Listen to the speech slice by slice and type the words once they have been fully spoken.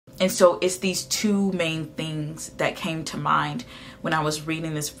And so it's these two main things that came to mind when I was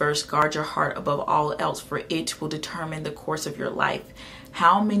reading this verse: guard your heart above all else, for it will determine the course of your life.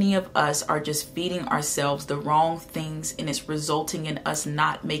 How many of us are just feeding ourselves the wrong things, and it's resulting in us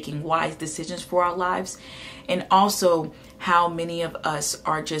not making wise decisions for our lives? And also, how many of us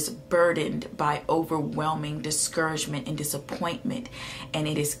are just burdened by overwhelming discouragement and disappointment, and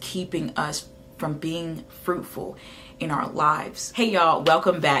it is keeping us from being fruitful in our lives. Hey y'all,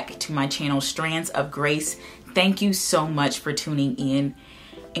 welcome back to my channel, Strands of Grace. Thank you so much for tuning in.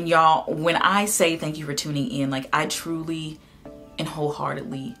 And y'all, when I say thank you for tuning in, like, I truly and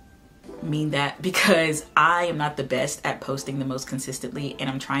wholeheartedly mean that, because I am not the best at posting the most consistently, and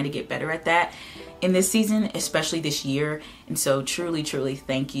I'm trying to get better at that in this season, especially this year. And so truly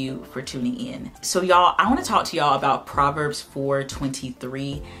thank you for tuning in. So y'all, I want to talk to y'all about Proverbs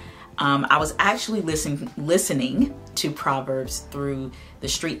 4:23. I was actually listening to Proverbs through the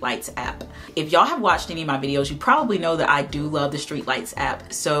Streetlights app. If y'all have watched any of my videos, you probably know that I do love the Streetlights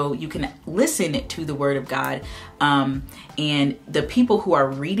app. So you can listen to the Word of God. And the people who are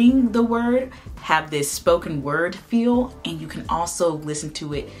reading the Word have this spoken word feel, and you can also listen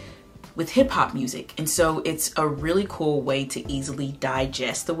to it with hip hop music. And so it's a really cool way to easily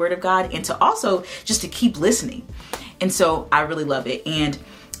digest the Word of God, and to also just to keep listening. And so I really love it. And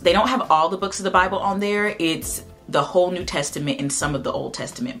they don't have all the books of the Bible on there. It's the whole New Testament and some of the Old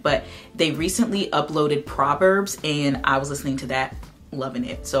Testament, but they recently uploaded Proverbs, and I was listening to that, loving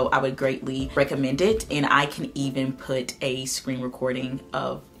it. So I would greatly recommend it. And I can even put a screen recording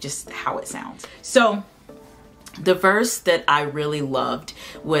of just how it sounds. So the verse that I really loved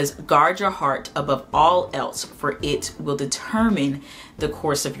was, guard your heart above all else, for it will determine the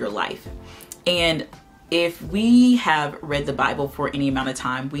course of your life. And if we have read the Bible for any amount of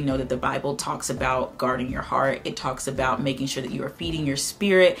time, we know that the Bible talks about guarding your heart. It talks about making sure that you are feeding your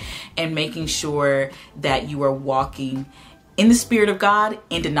spirit and making sure that you are walking in the Spirit of God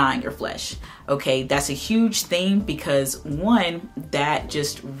and denying your flesh. Okay, that's a huge thing, because one, that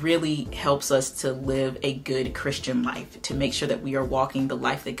just really helps us to live a good Christian life, to make sure that we are walking the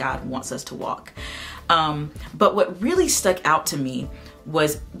life that God wants us to walk. But what really stuck out to me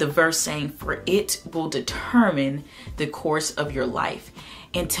was the verse saying, for it will determine the course of your life.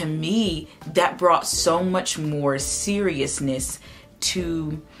 And to me, that brought so much more seriousness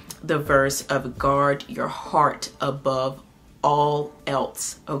to the verse of guard your heart above all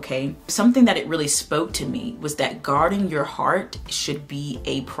else. Okay, something that it really spoke to me was that guarding your heart should be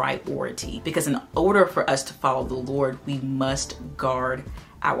a priority, because in order for us to follow the Lord, we must guard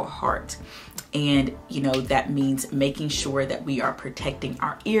our heart. And you know, that means making sure that we are protecting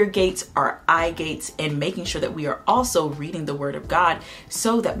our ear gates, our eye gates, and making sure that we are also reading the Word of God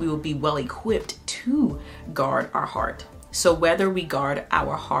so that we will be well equipped to guard our heart. So whether we guard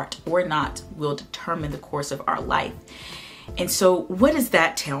our heart or not will determine the course of our life. And so what does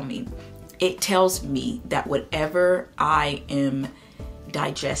that tell me? It tells me that whatever I am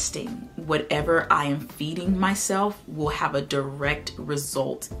digesting, whatever I am feeding myself, will have a direct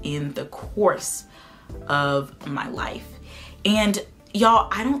result in the course of my life. And y'all,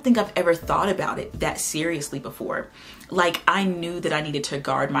 I don't think I've ever thought about it that seriously before. Like, I knew that I needed to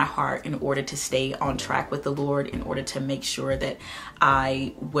guard my heart in order to stay on track with the Lord, in order to make sure that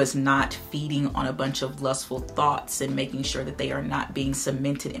I was not feeding on a bunch of lustful thoughts and making sure that they are not being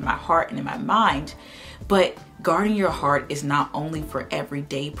cemented in my heart and in my mind. But guarding your heart is not only for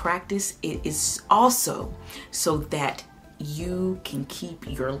everyday practice, it is also so that you can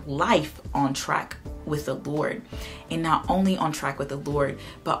keep your life on track with the Lord. And not only on track with the Lord,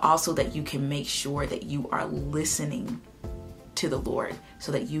 but also that you can make sure that you are listening to the Lord,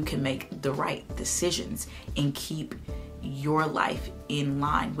 so that you can make the right decisions and keep your life in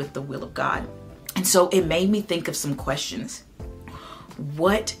line with the will of God. And so it made me think of some questions.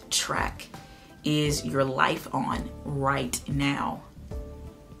 What track is your life on right now?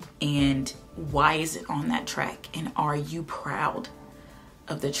 And why is it on that track? And are you proud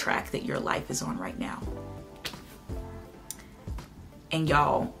of the track that your life is on right now? And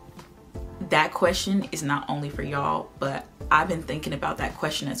y'all, that question is not only for y'all, but I've been thinking about that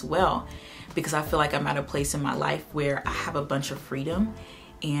question as well, because I feel like I'm at a place in my life where I have a bunch of freedom,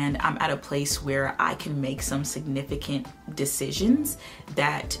 and I'm at a place where I can make some significant decisions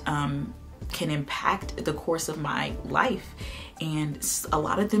that can impact the course of my life. And a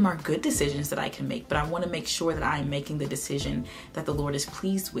lot of them are good decisions that I can make, but I want to make sure that I'm making the decision that the Lord is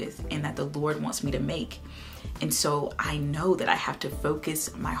pleased with and that the Lord wants me to make. And so I know that I have to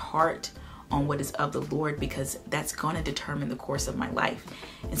focus my heart on what is of the Lord, because that's going to determine the course of my life.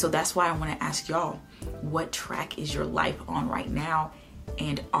 And so that's why I want to ask y'all, what track is your life on right now?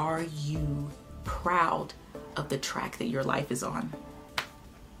 And are you proud of the track that your life is on?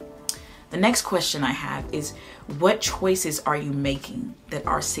 The next question I have is, what choices are you making that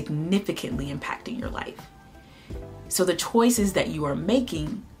are significantly impacting your life? So the choices that you are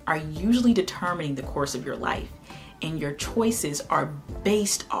making are usually determining the course of your life, and your choices are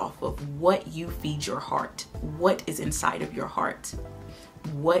based off of what you feed your heart. What is inside of your heart?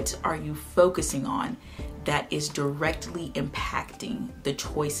 What are you focusing on that is directly impacting the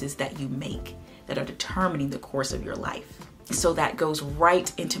choices that you make that are determining the course of your life? So that goes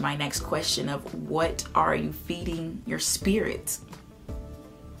right into my next question of, what are you feeding your spirit?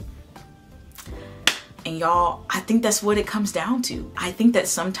 And y'all, I think that's what it comes down to. I think that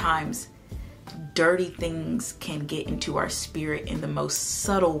sometimes dirty things can get into our spirit in the most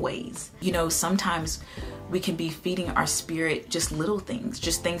subtle ways. You know, sometimes we can be feeding our spirit just little things,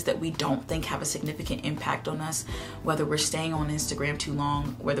 just things that we don't think have a significant impact on us, whether we're staying on Instagram too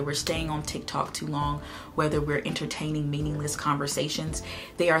long, whether we're staying on TikTok too long, whether we're entertaining meaningless conversations.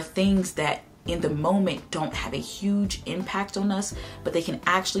 They are things that in the moment don't have a huge impact on us, but they can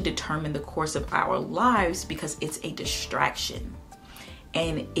actually determine the course of our lives because it's a distraction.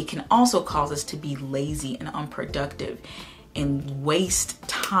 And it can also cause us to be lazy and unproductive and waste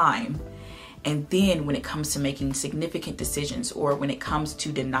time. And then when it comes to making significant decisions, or when it comes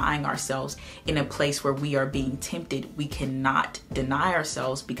to denying ourselves in a place where we are being tempted, we cannot deny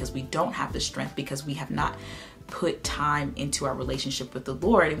ourselves because we don't have the strength, because we have not put time into our relationship with the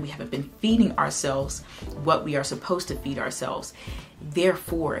Lord, and we haven't been feeding ourselves what we are supposed to feed ourselves.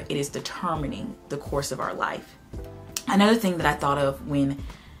 Therefore, it is determining the course of our life. Another thing that I thought of when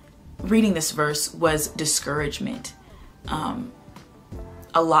reading this verse was discouragement.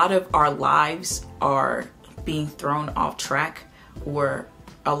 A lot of our lives are being thrown off track, or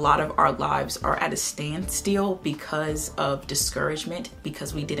a lot of our lives are at a standstill because of discouragement,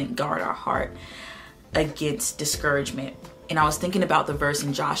 because we didn't guard our heart against discouragement. And I was thinking about the verse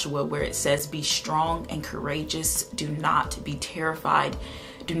in Joshua where it says, "Be strong and courageous. Do not be terrified.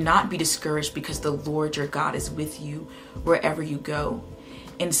 Do not be discouraged, because the Lord your God is with you wherever you go."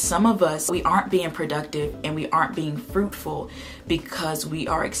 And some of us, we aren't being productive and we aren't being fruitful because we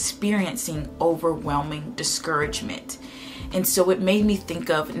are experiencing overwhelming discouragement. And so it made me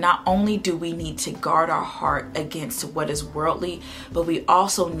think of, not only do we need to guard our heart against what is worldly, but we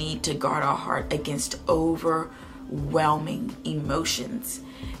also need to guard our heart against overwhelming emotions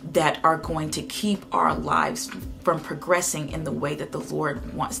that are going to keep our lives from progressing in the way that the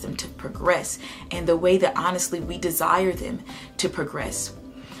Lord wants them to progress, and the way that honestly we desire them to progress.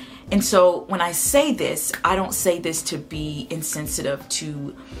 And so when I say this, I don't say this to be insensitive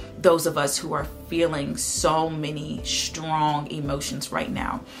to those of us who are feeling so many strong emotions right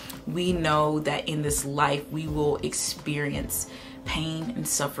now. We know that in this life we will experience pain and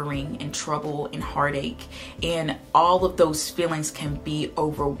suffering and trouble and heartache, and all of those feelings can be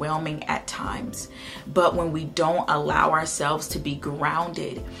overwhelming at times. But when we don't allow ourselves to be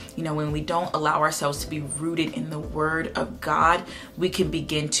grounded, when we don't allow ourselves to be rooted in the Word of God, we can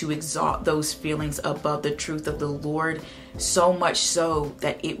begin to exalt those feelings above the truth of the Lord, so much so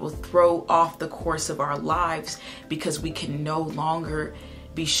that it will throw off the course of our lives, because we can no longer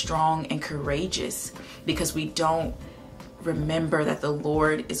be strong and courageous, because we don't remember that the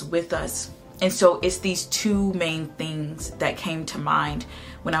Lord is with us. And so it's these two main things that came to mind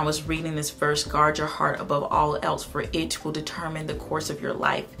when I was reading this verse: guard your heart above all else, for it will determine the course of your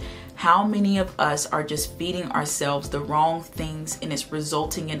life. How many of us are just feeding ourselves the wrong things, and it's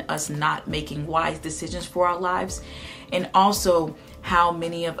resulting in us not making wise decisions for our lives? And also, how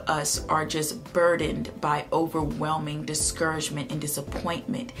many of us are just burdened by overwhelming discouragement and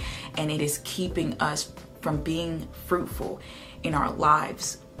disappointment, and it is keeping us from being fruitful in our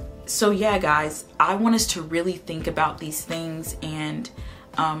lives. So yeah, guys, I want us to really think about these things, and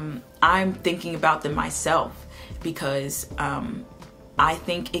I'm thinking about them myself, because I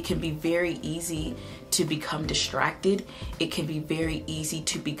think it can be very easy to become distracted. It can be very easy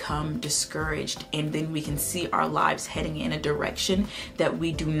to become discouraged, and then we can see our lives heading in a direction that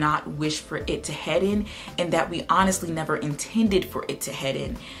we do not wish for it to head in, and that we honestly never intended for it to head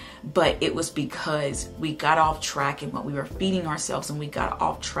in. But it was because we got off track in what we were feeding ourselves, and we got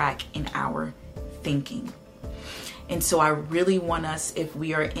off track in our thinking. And so I really want us, if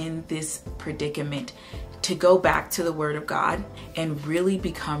we are in this predicament, to go back to the Word of God and really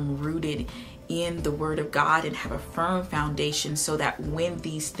become rooted in the Word of God and have a firm foundation, so that when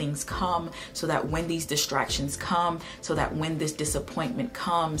these things come, so that when these distractions come, so that when this disappointment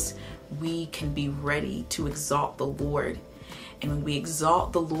comes, we can be ready to exalt the Lord. And when we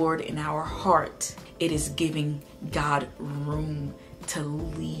exalt the Lord in our heart, it is giving God room to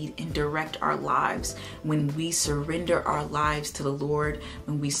lead and direct our lives. When we surrender our lives to the Lord,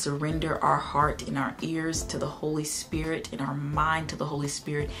 when we surrender our heart and our ears to the Holy Spirit and our mind to the Holy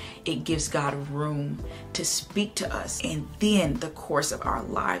Spirit, it gives God room to speak to us. And then the course of our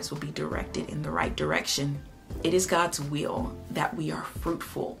lives will be directed in the right direction. It is God's will that we are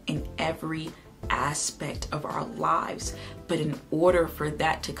fruitful in every aspect of our lives. But in order for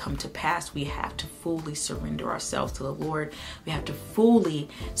that to come to pass, we have to fully surrender ourselves to the Lord. We have to fully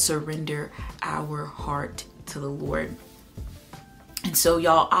surrender our heart to the Lord. And so,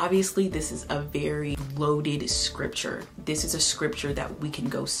 y'all, obviously this is a very loaded scripture. This is a scripture that we can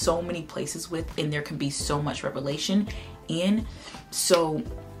go so many places with, and there can be so much revelation in. So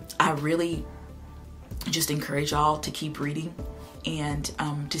I really just encourage y'all to keep reading and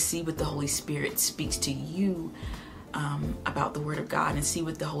to see what the Holy Spirit speaks to you about the Word of God, and see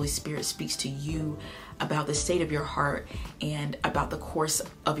what the Holy Spirit speaks to you about the state of your heart and about the course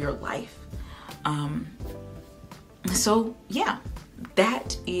of your life. So yeah,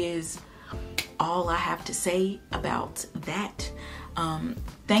 that is all I have to say about that.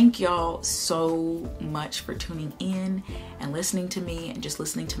 Thank y'all so much for tuning in and listening to me and just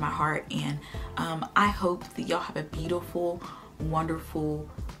listening to my heart. And I hope that y'all have a beautiful, wonderful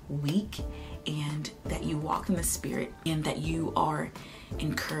week, and that you walk in the Spirit, and that you are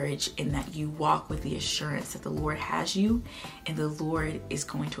encouraged, and that you walk with the assurance that the Lord has you, and the Lord is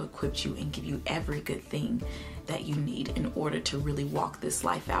going to equip you and give you every good thing that you need in order to really walk this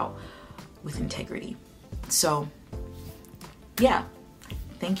life out with integrity. So yeah,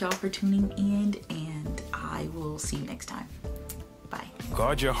 thank y'all for tuning in, and I will see you next time. Bye.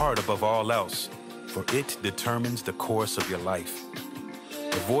 Guard your heart above all else, for it determines the course of your life.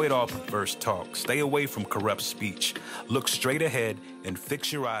 Avoid all perverse talk. Stay away from corrupt speech. Look straight ahead and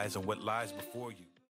fix your eyes on what lies before you.